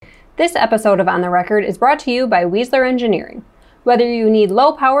This episode of On the Record is brought to you by Weasler Engineering. Whether you need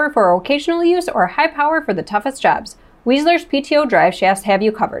low power for occasional use or high power for the toughest jobs, Weasler's PTO drive shafts have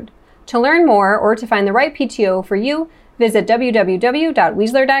you covered. To learn more or to find the right PTO for you, visit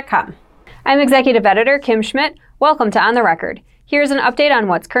www.weasler.com. I'm Executive Editor Kim Schmidt. Welcome to On the Record. Here's an update on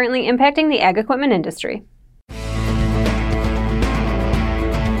what's currently impacting the ag equipment industry.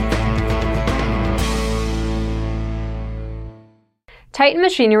 Titan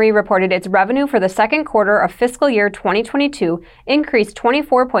Machinery reported its revenue for the second quarter of fiscal year 2022 increased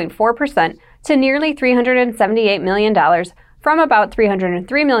 24.4% to nearly $378 million from about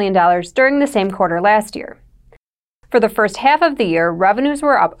 $303 million during the same quarter last year. For the first half of the year, revenues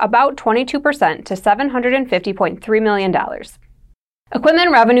were up about 22% to $750.3 million.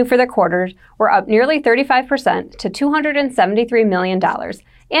 Equipment revenue for the quarters were up nearly 35% to $273 million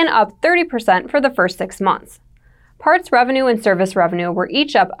and up 30% for the first 6 months. Parts revenue and service revenue were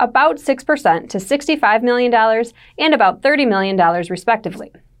each up about 6% to $65 million and about $30 million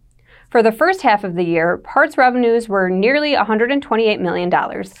respectively. For the first half of the year, parts revenues were nearly $128 million,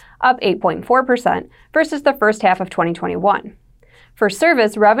 up 8.4% versus the first half of 2021. For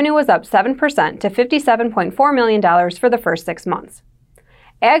service, revenue was up 7% to $57.4 million for the first 6 months.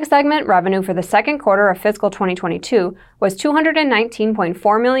 Ag segment revenue for the second quarter of fiscal 2022 was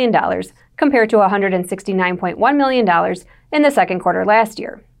 $219.4 million compared to $169.1 million in the second quarter last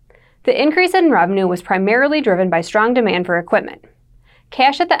year. The increase in revenue was primarily driven by strong demand for equipment.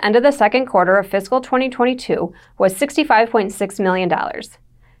 Cash at the end of the second quarter of fiscal 2022 was $65.6 million.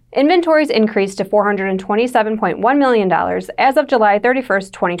 Inventories increased to $427.1 million as of July 31,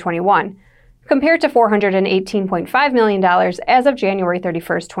 2021, compared to $418.5 million as of January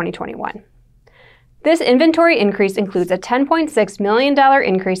 31, 2021. This inventory increase includes a $10.6 million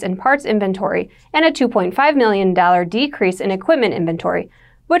increase in parts inventory and a $2.5 million decrease in equipment inventory,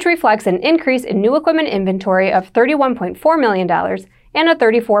 which reflects an increase in new equipment inventory of $31.4 million and a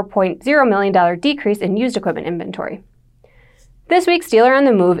 $34.0 million decrease in used equipment inventory. This week's dealer on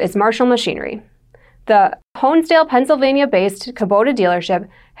the move is Marshall Machinery. The Honesdale, Pennsylvania-based Kubota dealership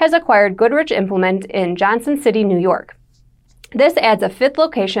has acquired Goodrich Implement in Johnson City, New York. This adds a 5th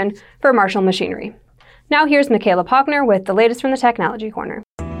location for Marshall Machinery. Now here's Michaela Paukner with the latest from the Technology Corner.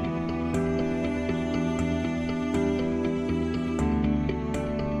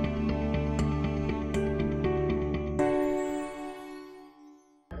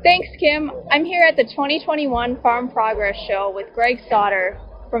 Thanks, Kim. I'm here at the 2021 Farm Progress Show with Greg Sauter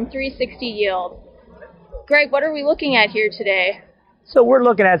from 360 Yield. Greg, what are we looking at here today? So we're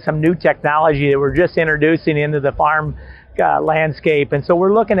looking at some new technology that we're just introducing into the farm landscape. And so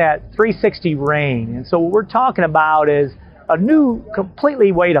we're looking at 360 Rain. And so what we're talking about is a new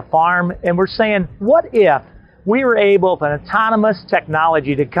completely way to farm. And we're saying, what if we were able, with an autonomous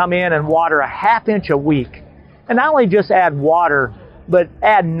technology, to come in and water a ½ inch a week? And not only just add water, but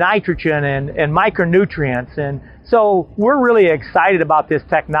add nitrogen and micronutrients. And so we're really excited about this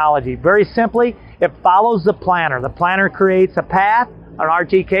technology. Very simply, it follows the planter. The planter creates a path, an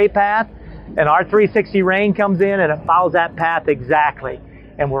RTK path, and our 360 Rain comes in and it follows that path exactly.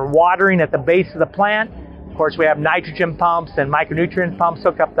 And we're watering at the base of the plant. Of course, we have nitrogen pumps and micronutrient pumps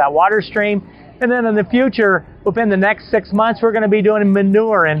hook up that water stream. And then in the future, within the next 6 months, we're going to be doing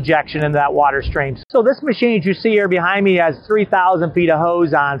manure injection into that water stream. So this machine that you see here behind me has 3,000 feet of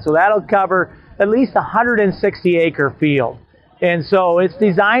hose on. So that'll cover at least 160 acre field. And so it's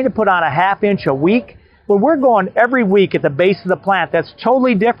designed to put on a ½ inch a week. When we're going every week at the base of the plant, that's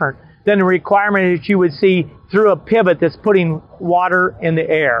totally different than the requirement that you would see through a pivot that's putting water in the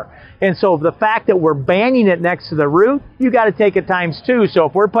air. And so the fact that we're banding it next to the root, you got to take it times 2. So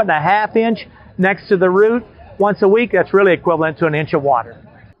if we're putting a ½ inch next to the root once a week, that's really equivalent to an inch of water.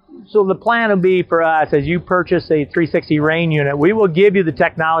 So the plan will be for us, as you purchase a 360 Rain unit, we will give you the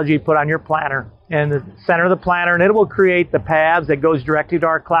technology put on your planter in the center of the planter, and it will create the paths that goes directly to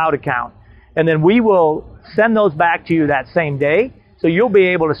our cloud account. And then we will send those back to you that same day. So you'll be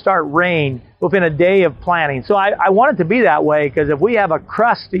able to start rain within a day of planting. So I want it to be that way, because if we have a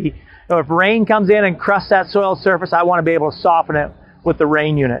crusty, if rain comes in and crusts that soil surface, I want to be able to soften it with the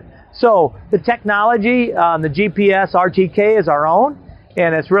Rain unit. So the technology, the GPS RTK is our own,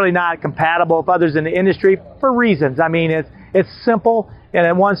 and it's really not compatible with others in the industry for reasons. I mean, it's simple, and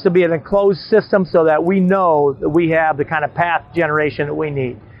it wants to be an enclosed system so that we know that we have the kind of path generation that we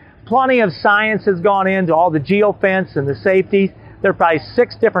need. Plenty of science has gone into all the geofence and the safety. There are probably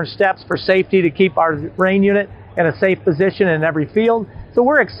 6 different steps for safety to keep our Rain unit in a safe position in every field. So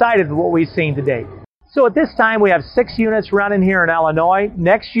we're excited with what we've seen to date. So at this time, we have 6 units running here in Illinois.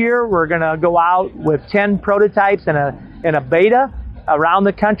 Next year, we're going to go out with 10 prototypes and a beta. around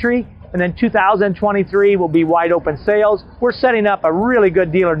the country. And then 2023 will be wide open sales. We're setting up a really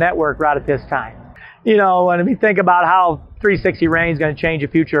good dealer network right at this time. You know, when we think about how 360 Rain is going to change the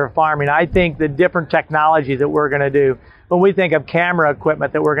future of farming, I think the different technologies that we're going to do, when we think of camera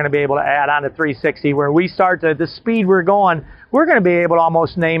equipment that we're going to be able to add on to 360, where we start to the speed we're going, we're going to be able to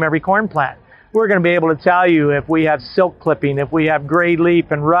almost name every corn plant. We're going to be able to tell you if we have silk clipping, if we have gray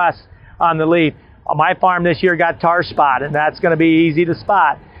leaf and rust on the leaf. My farm this year got tar spot, and that's going to be easy to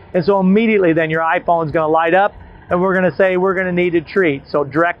spot. And so immediately then your iPhone's going to light up, and we're going to say we're going to need to treat. So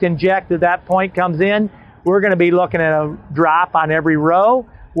direct inject at that point comes in. We're going to be looking at a drop on every row.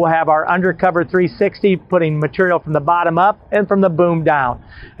 We'll have our undercover 360 putting material from the bottom up and from the boom down.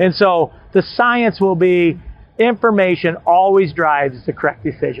 And so the science will be information always drives the correct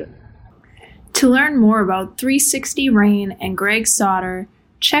decision. To learn more about 360 Rain and Greg Sauter,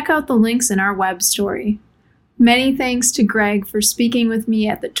 check out the links in our web story. Many thanks to Greg for speaking with me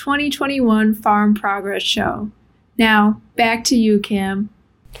at the 2021 Farm Progress Show. Now, back to you, Kim.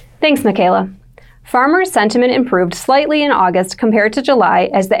 Thanks, Michaela. Farmers' sentiment improved slightly in August compared to July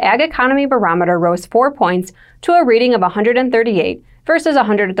as the Ag Economy Barometer rose 4 points to a reading of 138 versus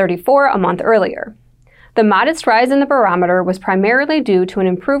 134 a month earlier. The modest rise in the barometer was primarily due to an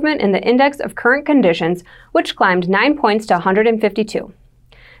improvement in the Index of Current Conditions, which climbed 9 points to 152.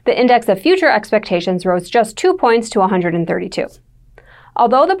 The Index of Future Expectations rose just 2 points to 132.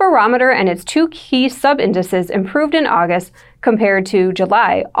 Although the barometer and its two key sub-indices improved in August compared to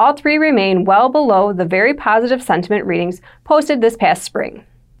July, all three remain well below the very positive sentiment readings posted this past spring.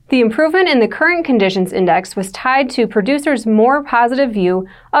 The improvement in the Current Conditions Index was tied to producers' more positive view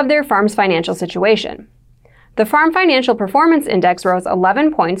of their farm's financial situation. The Farm Financial Performance Index rose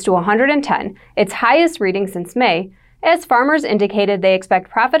 11 points to 110, its highest reading since May, as farmers indicated they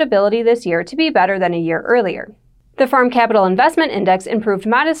expect profitability this year to be better than a year earlier. The Farm Capital Investment Index improved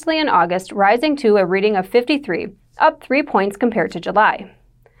modestly in August, rising to a reading of 53, up 3 points compared to July.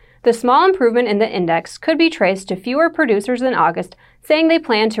 The small improvement in the index could be traced to fewer producers in August saying they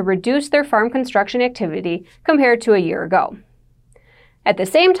plan to reduce their farm construction activity compared to a year ago. At the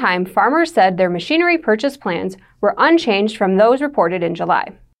same time, farmers said their machinery purchase plans were unchanged from those reported in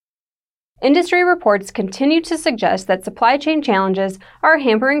July. Industry reports continue to suggest that supply chain challenges are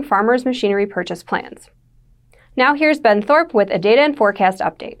hampering farmers' machinery purchase plans. Now here's Ben Thorpe with a data and forecast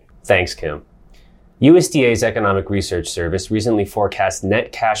update. Thanks, Kim. USDA's Economic Research Service recently forecast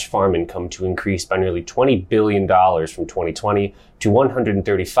net cash farm income to increase by nearly $20 billion from 2020 to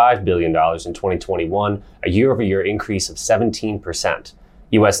 $135 billion in 2021, a year-over-year increase of 17%.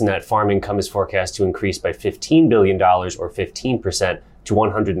 U.S. net farm income is forecast to increase by $15 billion or 15% to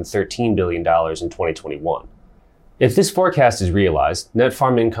 $113 billion in 2021. If this forecast is realized, net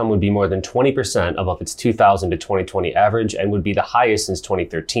farm income would be more than 20% above its 2000 to 2020 average and would be the highest since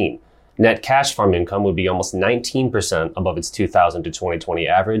 2013. Net cash farm income would be almost 19% above its 2000 to 2020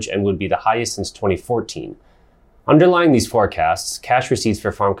 average and would be the highest since 2014. Underlying these forecasts, cash receipts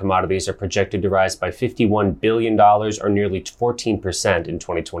for farm commodities are projected to rise by $51 billion or nearly 14% in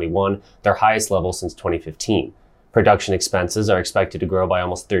 2021, their highest level since 2015. Production expenses are expected to grow by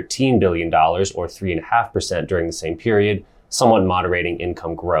almost $13 billion or 3.5% during the same period, somewhat moderating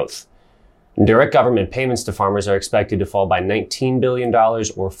income growth. Direct government payments to farmers are expected to fall by $19 billion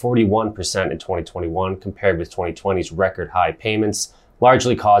or 41% in 2021 compared with 2020's record high payments,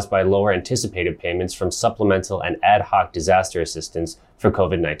 largely caused by lower anticipated payments from supplemental and ad hoc disaster assistance for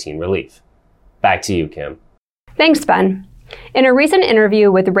COVID-19 relief. Back to you, Kim. Thanks, Ben. In a recent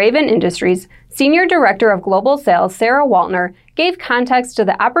interview with Raven Industries, Senior Director of Global Sales Sarah Waltner gave context to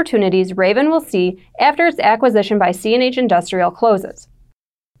the opportunities Raven will see after its acquisition by CNH Industrial closes.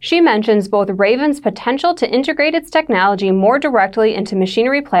 She mentions both Raven's potential to integrate its technology more directly into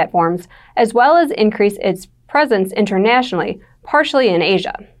machinery platforms, as well as increase its presence internationally, partially in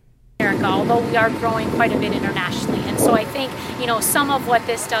Asia. Although we are growing quite a bit internationally. And so I think, some of what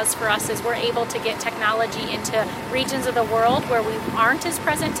this does for us is we're able to get technology into regions of the world where we aren't as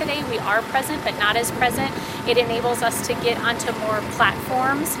present today. We are present, but not as present. It enables us to get onto more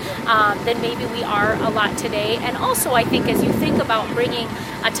platforms than maybe we are a lot today. And also, I think as you think about bringing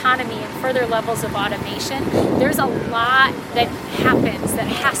autonomy and further levels of automation, there's a lot that happens that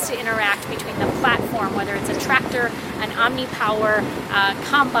has to interact between the platform, whether it's a tractor, an OmniPower,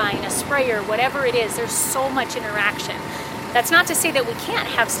 combine, a sprayer, whatever it is. There's so much interaction. That's not to say that we can't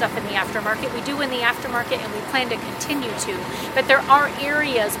have stuff in the aftermarket. We do in the aftermarket and we plan to continue to. But there are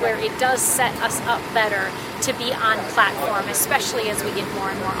areas where it does set us up better to be on platform, especially as we get more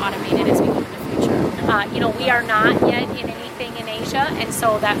and more automated as we go in the future. We are not yet in anything in Asia, and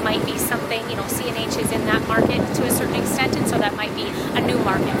so that might be something, CNH is in that market to a certain extent, and so that might be a new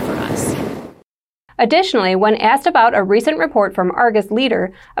market for us. Additionally, when asked about a recent report from Argus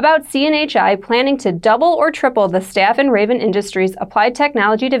Leader about CNHI planning to double or triple the staff in Raven Industries' Applied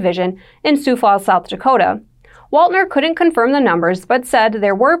Technology Division in Sioux Falls, South Dakota, Waltner couldn't confirm the numbers but said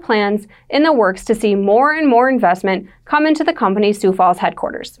there were plans in the works to see more and more investment come into the company's Sioux Falls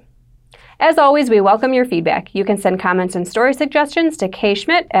headquarters. As always, we welcome your feedback. You can send comments and story suggestions to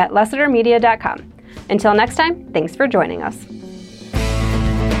kschmidt@lessitermedia.com. Until next time, thanks for joining us.